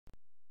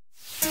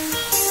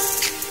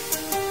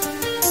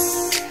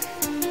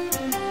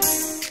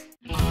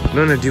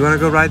Luna, do you want to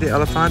go ride the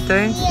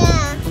elefante?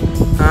 Yeah.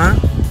 Huh?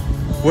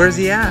 Where's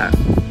he at?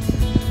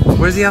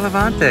 Where's the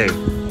elefante?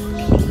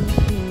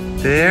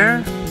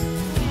 There?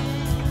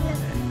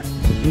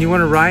 And you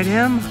want to ride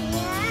him?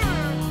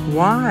 Yeah.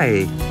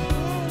 Why?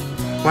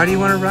 Why do you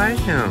want to ride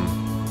him?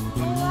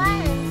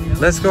 Why?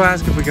 Let's go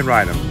ask if we can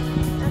ride him.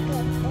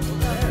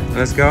 Okay,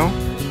 Let's go?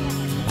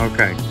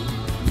 Okay.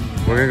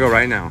 We're gonna go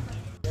right now.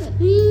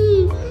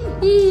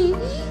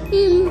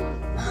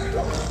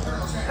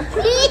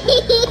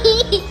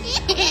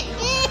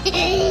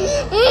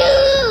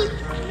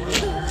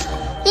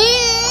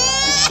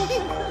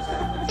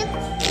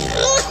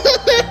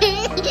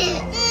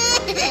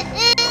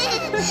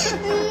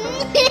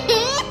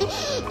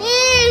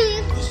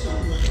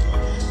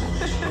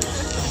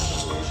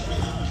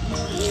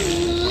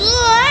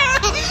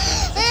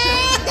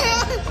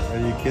 Are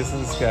you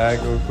kissing Skye,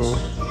 Goku?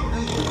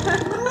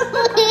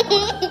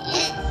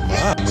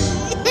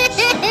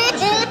 Mommy.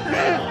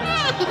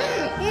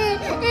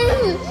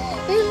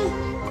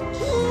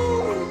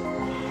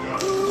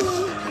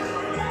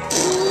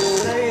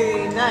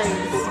 Hey,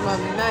 nice,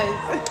 mommy, nice.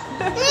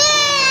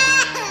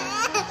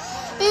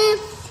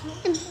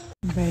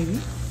 Baby,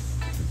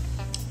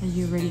 are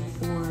you ready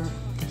for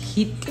the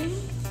Heat game?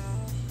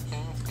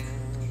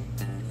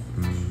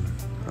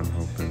 I'm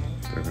hoping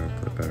they're gonna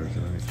play better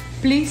tonight.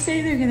 Please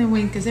say they're gonna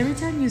win, because every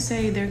time you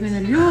say they're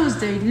gonna lose,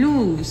 they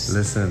lose.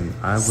 Listen,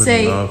 I would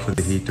Say love for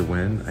the Heat to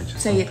win. I just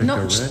say don't it. think No.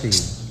 they're ready.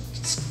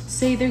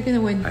 Say they're gonna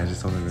win. I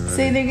just don't think they're ready.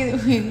 Say they're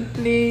gonna win.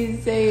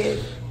 Please say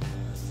it.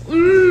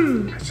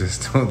 I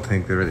just don't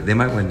think they're ready. They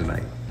might win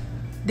tonight.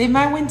 They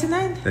might win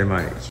tonight. They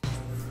might.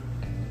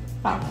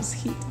 Vamos,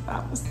 Heat,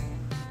 vamos.